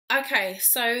Okay,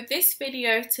 so this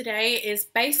video today is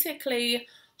basically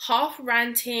half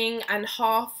ranting and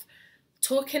half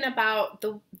talking about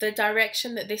the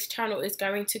direction that this channel is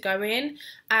going to go in.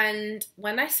 And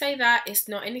when I say that, it's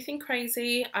not anything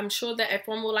crazy. I'm sure that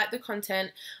everyone will like the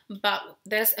content, but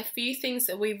there's a few things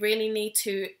that we really need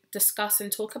to discuss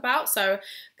and talk about. So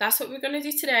that's what we're going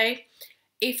to do today.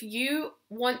 If you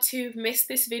want to miss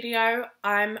this video,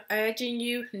 I'm urging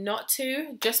you not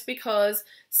to, just because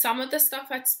some of the stuff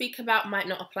I speak about might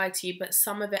not apply to you, but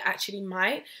some of it actually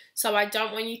might. So I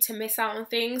don't want you to miss out on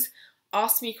things.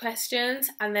 Ask me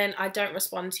questions and then I don't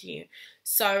respond to you.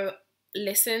 So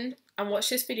listen and watch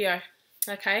this video,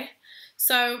 okay?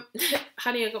 So,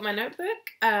 honey, I got my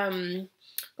notebook. Got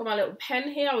my little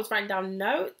pen here. I was writing down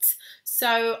notes.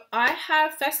 So I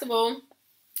have, first of all,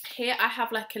 here I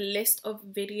have like a list of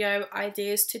video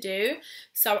ideas to do.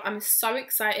 So I'm so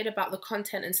excited about the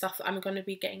content and stuff that I'm going to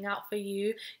be getting out for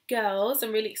you girls.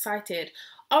 I'm really excited.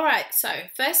 Alright, so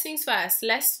first things first,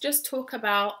 let's just talk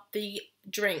about the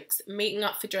drinks, meeting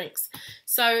up for drinks.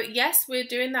 So yes, we're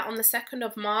doing that on the 2nd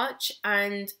of March,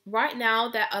 and right now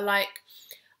there are like,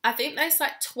 I think there's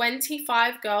like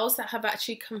 25 girls that have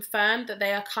actually confirmed that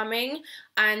they are coming,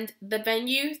 and the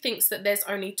venue thinks that there's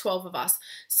only 12 of us.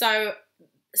 So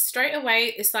straight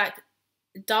away it's like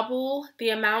double the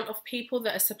amount of people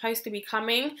that are supposed to be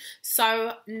coming,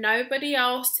 so nobody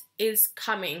else is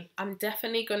coming. I'm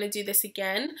definitely going to do this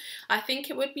again. I think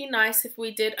it would be nice if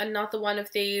we did another one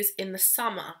of these in the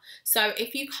summer. So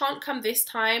if you can't come this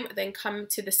time, then come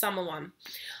to the summer one.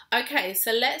 Okay,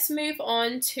 so let's move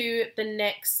on to the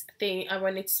next thing I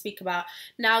wanted to speak about.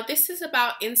 Now this is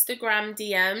about Instagram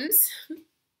DMs.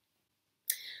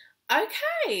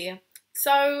 Okay,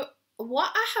 so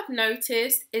what I have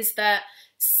noticed is that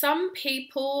some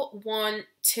people want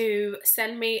to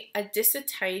send me a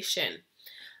dissertation,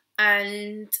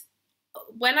 and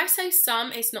when I say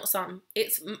some, it's not some,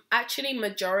 it's actually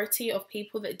majority of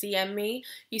people that DM me.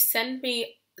 You send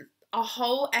me a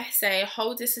whole essay, a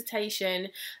whole dissertation,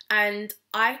 and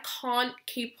I can't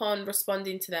keep on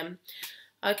responding to them.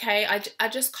 Okay, I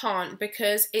just can't,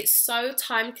 because it's so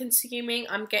time consuming.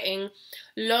 I'm getting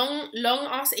long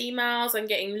ass emails, I'm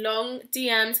getting long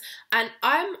DMs, and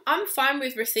I'm fine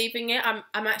with receiving it. I'm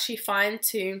actually fine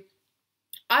to,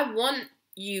 I want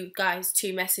you guys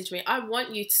to message me. I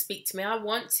want you to speak to me. I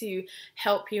want to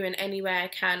help you in any way I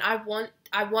can. I want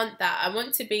that. I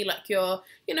want to be like your,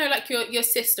 you know, like your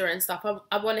sister and stuff.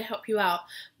 I want to help you out.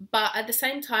 But at the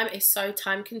same time, it's so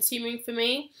time consuming for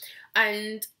me.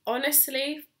 And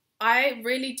honestly, I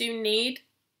really do need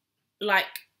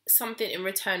like something in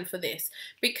return for this,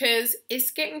 because it's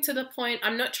getting to the point,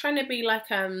 I'm not trying to be like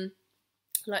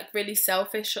really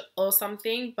selfish or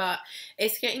something, but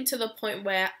it's getting to the point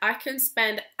where I can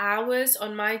spend hours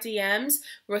on my DMs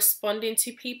responding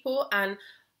to people and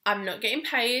I'm not getting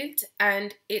paid,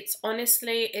 and it's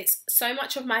honestly, it's so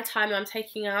much of my time I'm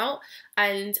taking out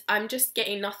and I'm just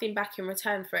getting nothing back in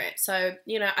return for it. So,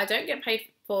 you know, I don't get paid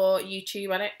for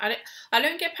YouTube. I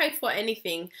don't get paid for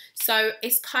anything. So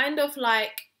it's kind of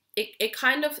like, it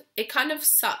kind of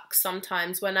sucks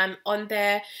sometimes when I'm on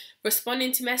there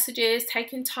responding to messages,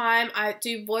 taking time. I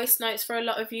do voice notes for a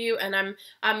lot of you, and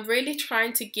I'm really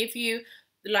trying to give you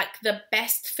like the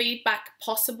best feedback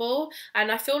possible,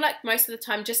 and I feel like most of the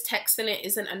time just texting it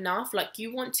isn't enough. Like,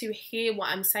 you want to hear what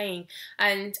I'm saying,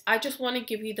 and I just want to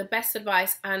give you the best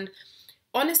advice. And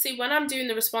honestly, when I'm doing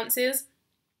the responses,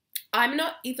 I'm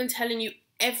not even telling you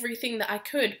everything that I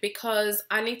could, because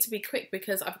I need to be quick,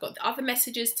 because I've got the other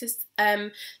messages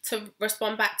to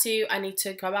respond back to. I need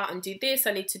to go out and do this,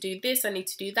 I need to do this, I need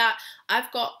to do that.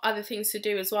 I've got other things to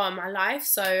do as well in my life.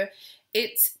 So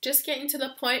it's just getting to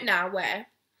the point now where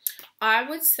I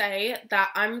would say that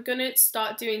I'm gonna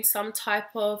start doing some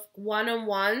type of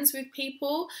one-on-ones with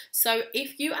people. So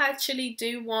if you actually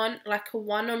do want like a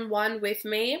one-on-one with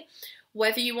me,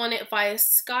 whether you want it via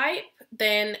Skype,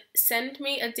 then send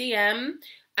me a DM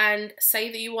and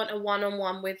say that you want a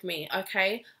one-on-one with me,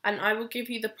 okay? And I will give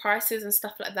you the prices and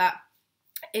stuff like that.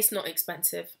 It's not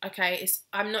expensive, okay?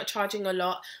 I'm not charging a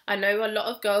lot. I know a lot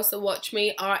of girls that watch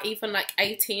me are even like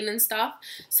 18 and stuff,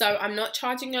 so I'm not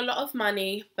charging a lot of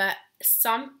money, but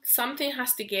something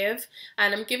has to give,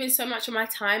 and I'm giving so much of my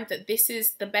time that this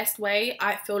is the best way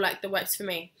I feel like that works for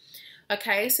me.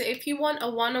 Okay, so if you want a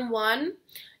one-on-one,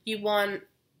 you want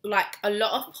like a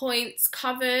lot of points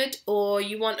covered, or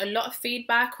you want a lot of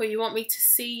feedback, or you want me to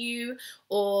see you,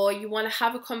 or you want to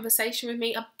have a conversation with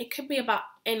me, it could be about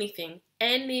anything,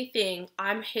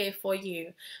 I'm here for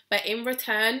you. But in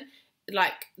return,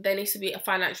 like, there needs to be a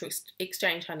financial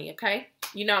exchange, honey, okay?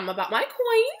 You know I'm about my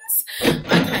coins.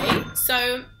 Okay,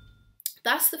 so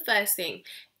That's the first thing.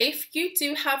 If you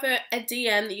do have a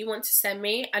DM that you want to send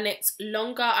me and it's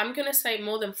longer, I'm gonna say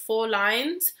more than 4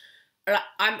 lines, like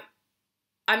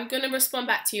I'm gonna respond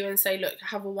back to you and say, look,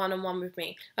 have a one-on-one with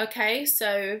me. Okay,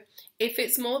 so if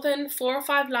it's more than 4 or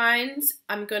 5 lines,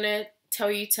 I'm gonna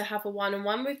tell you to have a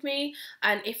one-on-one with me,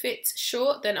 and if it's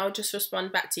short, then I'll just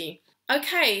respond back to you.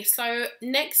 Okay, so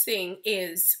next thing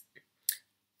is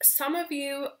some of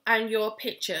you and your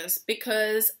pictures,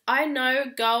 because I know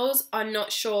girls are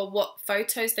not sure what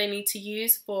photos they need to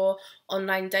use for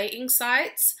online dating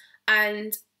sites,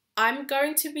 and I'm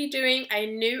going to be doing a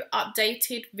new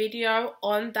updated video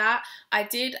on that. I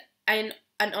did an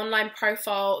online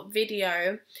profile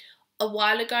video a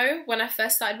while ago when I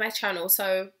first started my channel,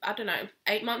 so I don't know,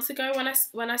 8 months ago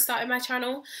when I started my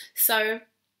channel. So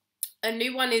a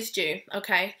new one is due,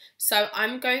 okay? So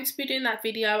I'm going to be doing that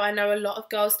video. I know a lot of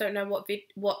girls don't know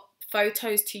what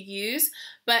photos to use,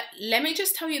 but let me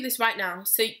just tell you this right now,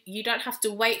 so you don't have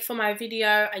to wait for my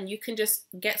video and you can just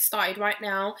get started right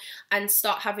now and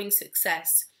start having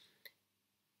success.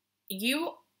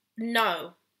 You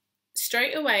know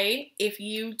straight away if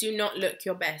you do not look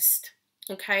your best,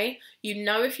 okay? You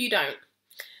know if you don't.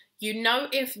 You know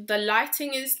if the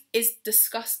lighting is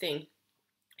disgusting.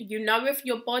 You know if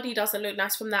your body doesn't look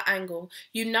nice from that angle.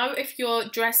 You know if you're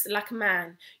dressed like a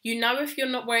man. You know if you're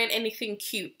not wearing anything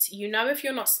cute. You know if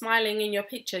you're not smiling in your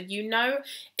picture. You know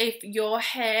if your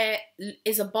hair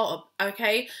is a bob,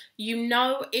 okay? You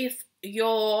know if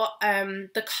your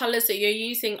the colors that you're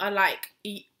using are like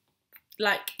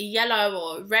yellow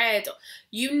or red.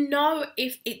 You know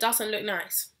if it doesn't look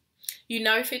nice. You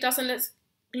know if it doesn't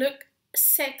look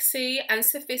sexy and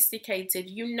sophisticated.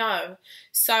 You know.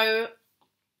 So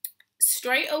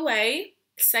straight away,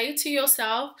 say to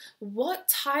yourself, what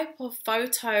type of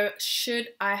photo should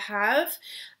I have?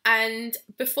 And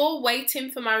before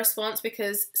waiting for my response,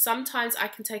 because sometimes I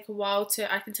can take a while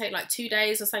I can take like 2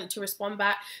 days or something to respond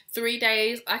back, 3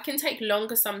 days, I can take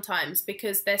longer sometimes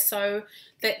because they're so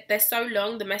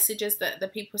long, the messages that the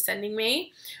people are sending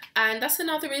me. And that's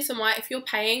another reason why, if you're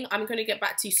paying, I'm going to get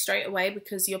back to you straight away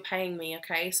because you're paying me,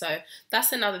 okay? So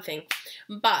that's another thing.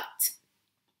 But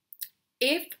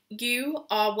if you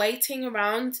are waiting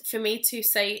around for me to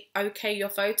say, okay, your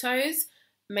photos,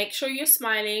 make sure you're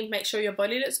smiling, make sure your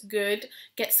body looks good,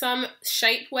 get some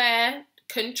shapewear,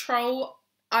 control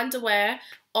underwear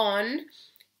on,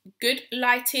 good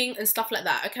lighting and stuff like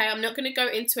that, okay? I'm not going to go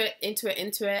into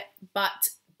it, but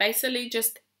basically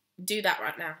just do that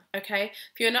right now, okay?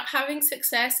 If you're not having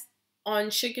success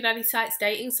on sugar daddy sites,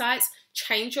 dating sites,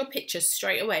 change your pictures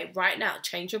straight away, right now,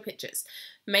 change your pictures.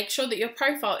 Make sure that your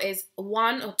profile is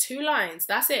 1 or 2 lines.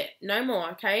 That's it. No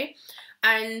more, okay?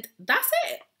 And that's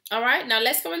it. All right, now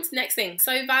let's go on to the next thing.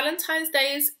 So Valentine's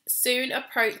Day is soon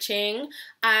approaching,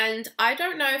 and I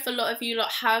don't know if a lot of you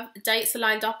lot have dates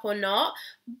lined up or not,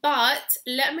 but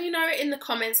let me know in the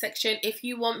comment section if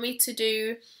you want me to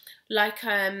do like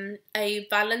a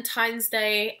Valentine's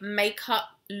Day makeup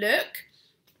look.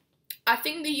 I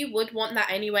think that you would want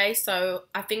that anyway, so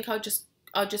I think I'll just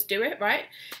do it, right?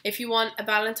 If you want a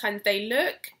Valentine's Day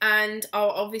look, and I'll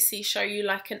obviously show you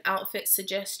like an outfit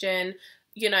suggestion,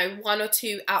 you know, 1 or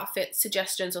 2 outfit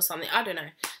suggestions or something, I don't know.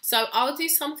 So I'll do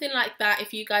something like that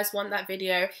if you guys want that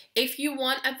video. If you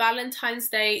want a Valentine's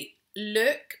Day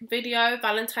look video,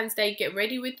 Valentine's Day get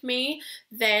ready with me,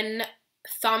 then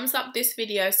thumbs up this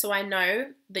video so I know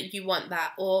that you want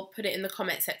that, or put it in the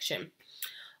comment section.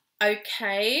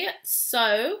 Okay,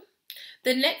 so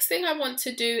the next thing I want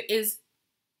to do is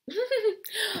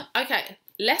okay,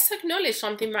 let's acknowledge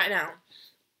something right now.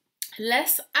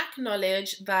 Let's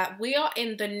acknowledge that we are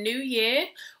in the new year.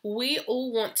 We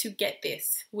all want to get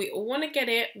this. We all want to get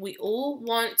it. We all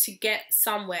want to get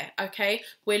somewhere, okay?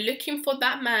 We're looking for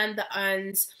that man that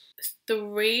earns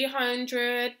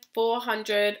 300,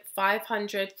 400,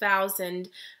 500,000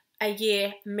 a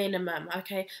year minimum,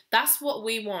 okay? That's what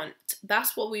we want.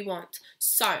 That's what we want.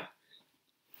 So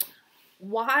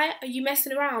why are you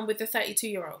messing around with the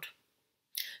 32-year-old?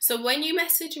 So when you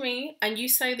message me and you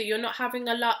say that you're not having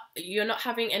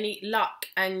any luck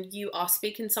and you are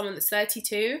speaking to someone that's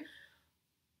 32,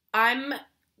 I'm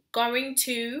going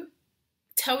to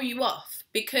tell you off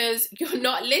because you're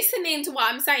not listening to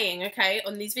what I'm saying, okay,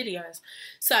 on these videos.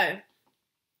 So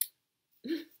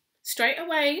straight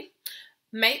away,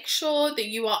 make sure that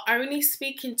you are only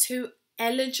speaking to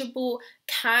eligible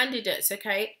candidates,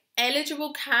 okay?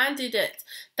 Eligible candidate.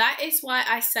 That is why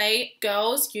I say,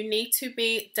 girls, you need to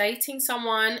be dating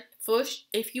someone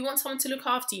if you want someone to look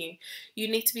after you, you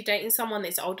need to be dating someone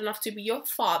that's old enough to be your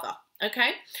father,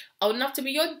 okay? Old enough to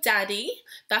be your daddy.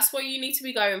 That's what you need to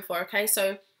be going for, okay?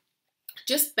 So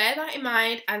Just bear that in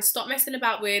mind and stop messing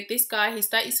about with this guy. He's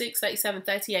 36, 37,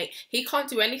 38. He can't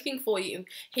do anything for you.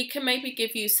 He can maybe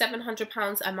give you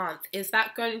 £700 a month. Is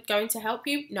that going to help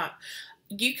you? No.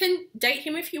 You can date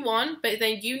him if you want, but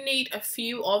then you need a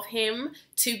few of him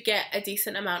to get a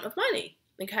decent amount of money.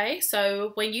 Okay,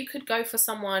 so when you could go for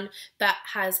someone that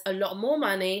has a lot more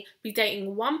money, be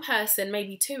dating one person,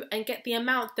 maybe two, and get the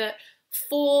amount that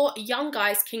 4 young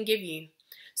guys can give you.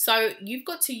 So you've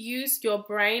got to use your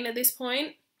brain at this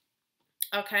point.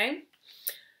 Okay,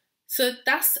 so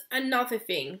that's another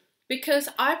thing, because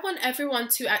I want everyone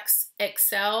to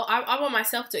excel. I want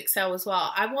myself to excel as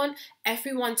well. I want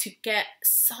everyone to get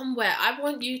somewhere. I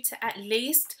want you to at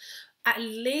least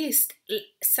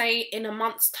say in a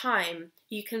month's time,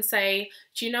 you can say,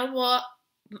 do you know what?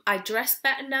 I dress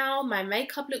better now. My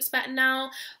makeup looks better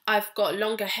now. I've got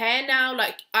longer hair now.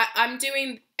 Like, I'm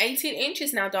doing 18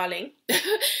 inches now, darling.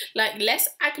 Like, let's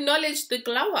acknowledge the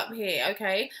glow up here,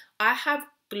 okay? I have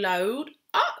glowed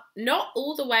up. Not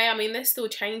all the way. I mean, there's still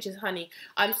changes, honey.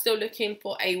 I'm still looking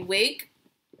for a wig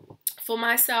for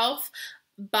myself.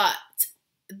 But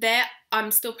there,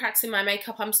 I'm still practicing my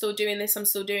makeup. I'm still doing this. I'm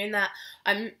still doing that.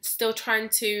 I'm still trying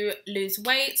to lose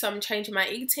weight. So I'm changing my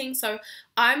eating. So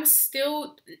I'm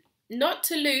still not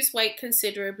to lose weight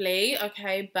considerably,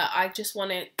 okay, but I just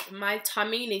want it, my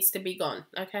tummy needs to be gone,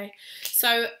 okay?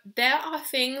 So there are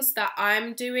things that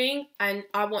I'm doing, and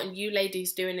I want you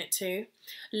ladies doing it too.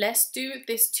 Let's do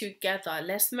this together.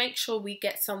 Let's make sure we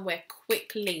get somewhere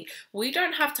quickly. We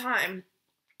don't have time.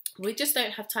 We just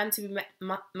don't have time to be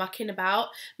mucking about,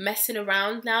 messing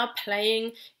around now,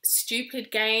 playing stupid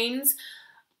games,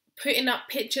 putting up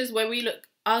pictures where we look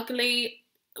ugly,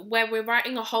 where we're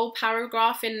writing a whole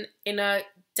paragraph in a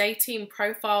dating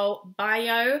profile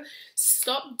bio.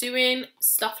 Stop doing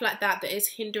stuff like that that is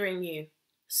hindering you.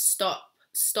 Stop.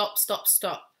 Stop, stop,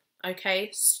 stop. Okay?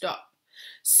 Stop.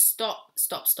 Stop,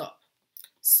 stop, stop.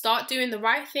 Start doing the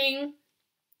right thing.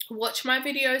 Watch my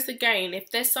videos again.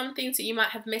 If there's some things that you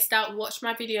might have missed out, watch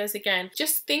my videos again.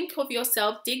 Just think of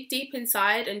yourself, dig deep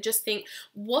inside and just think,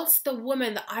 what's the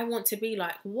woman that I want to be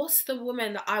like? What's the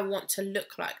woman that I want to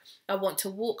look like? I want to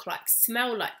walk like,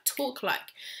 smell like, talk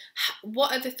like.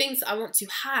 What are the things that I want to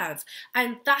have?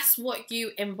 And that's what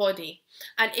you embody.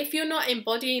 And if you're not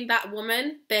embodying that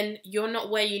woman, then you're not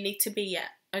where you need to be yet,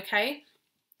 okay?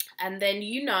 And then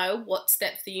you know what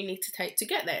steps that you need to take to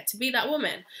get there, to be that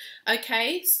woman.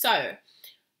 Okay, so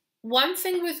one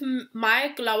thing with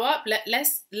my glow up,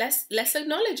 let's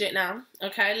acknowledge it now.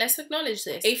 Okay, let's acknowledge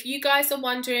this. If you guys are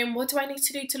wondering, what do I need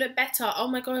to do to look better? Oh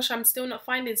my gosh, I'm still not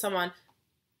finding someone.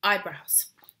 Eyebrows.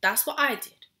 That's what I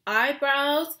did.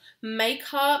 Eyebrows,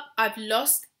 makeup. I've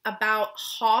lost about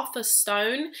half a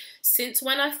stone since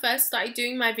when I first started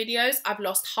doing my videos. I've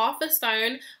lost half a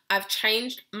stone. I've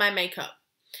changed my makeup.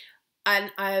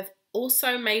 And I've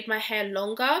also made my hair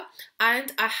longer,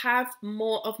 and I have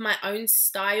more of my own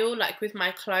style, like with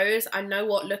my clothes. I know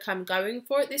what look I'm going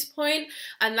for at this point,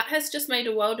 and that has just made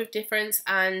a world of difference,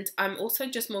 and I'm also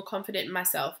just more confident in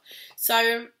myself.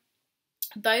 So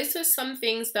those are some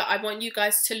things that I want you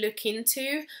guys to look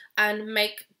into and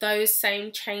make those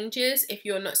same changes if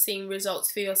you're not seeing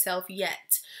results for yourself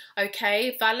yet.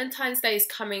 Okay, Valentine's Day is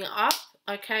coming up.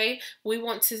 Okay, we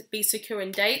want to be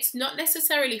securing dates, not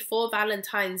necessarily for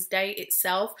Valentine's Day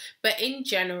itself, but in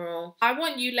general. I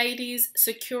want you ladies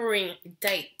securing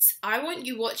dates. I want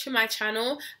you watching my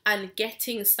channel and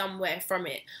getting somewhere from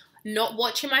it. Not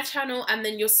watching my channel and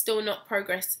then you're still not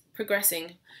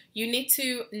progressing. You need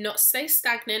to not stay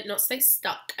stagnant, not stay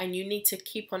stuck, and you need to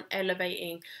keep on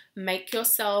elevating. Make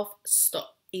yourself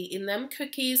stop eating them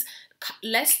cookies.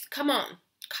 Come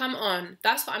on.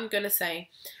 That's what I'm gonna say.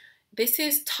 This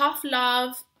is tough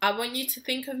love. I want you to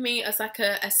think of me as like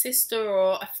a sister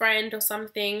or a friend or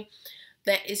something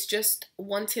that is just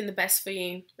wanting the best for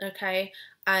you, okay?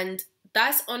 And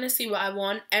that's honestly what I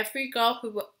want. Every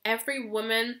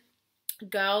woman,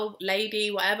 girl, lady,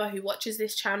 whatever, who watches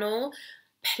this channel,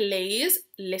 please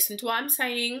listen to what I'm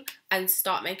saying and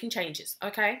start making changes,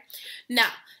 okay? Now,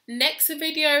 next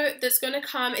video that's going to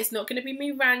come is not going to be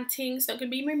me ranting. It's not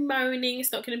going to be me moaning.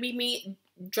 It's not going to be me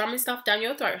drumming stuff down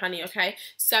your throat, honey, okay?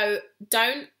 So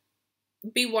don't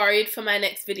be worried for my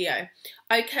next video,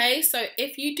 okay? So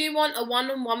if you do want a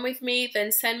one-on-one with me,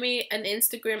 then send me an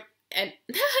Instagram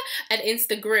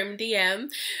DM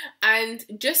and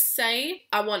just say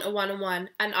I want a one-on-one,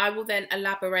 and I will then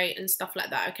elaborate and stuff like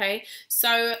that, okay?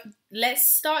 So let's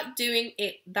start doing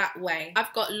it that way.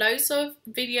 I've got loads of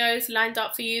videos lined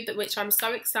up for you which I'm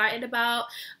so excited about,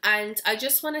 and I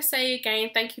just want to say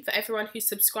again, thank you for everyone who's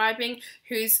subscribing,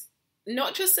 who's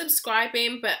not just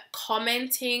subscribing but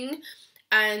commenting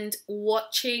and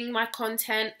watching my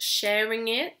content, sharing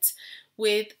it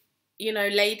with, you know,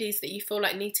 ladies that you feel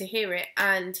like need to hear it,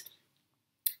 and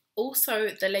also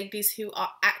the ladies who are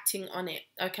acting on it.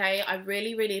 Okay, I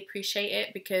really appreciate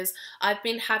it, because I've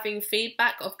been having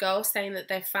feedback of girls saying that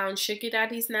they've found sugar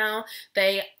daddies now.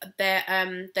 Their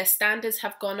standards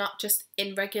have gone up just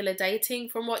in regular dating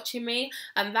from watching me,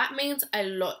 and that means a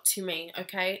lot to me.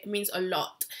 Okay, it means a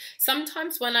lot.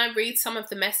 Sometimes when I read some of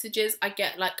the messages, I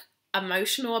get like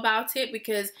emotional about it,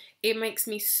 because it makes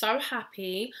me so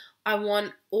happy. I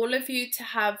want all of you to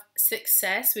have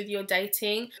success with your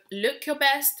dating. Look your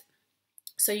best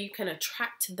so you can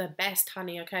attract the best,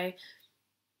 honey, okay?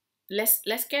 Let's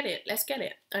get it. Let's get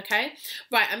it, okay?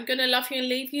 Right, I'm going to love you and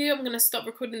leave you. I'm going to stop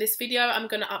recording this video. I'm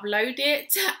going to upload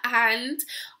it, and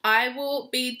I will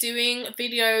be doing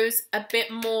videos a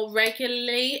bit more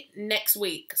regularly next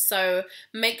week. So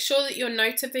make sure that your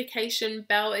notification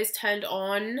bell is turned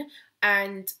on,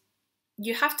 and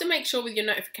you have to make sure with your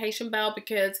notification bell,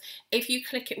 because if you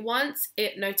click it once,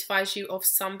 it notifies you of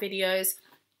some videos.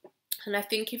 And I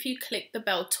think if you click the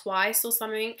bell twice or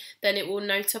something, then it will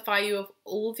notify you of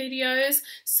all videos.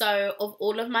 So of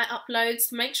all of my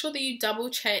uploads, make sure that you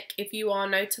double check if you are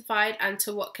notified and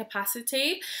to what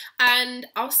capacity. And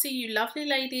I'll see you lovely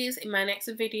ladies in my next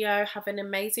video. Have an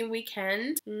amazing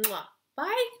weekend. Mwah.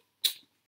 Bye.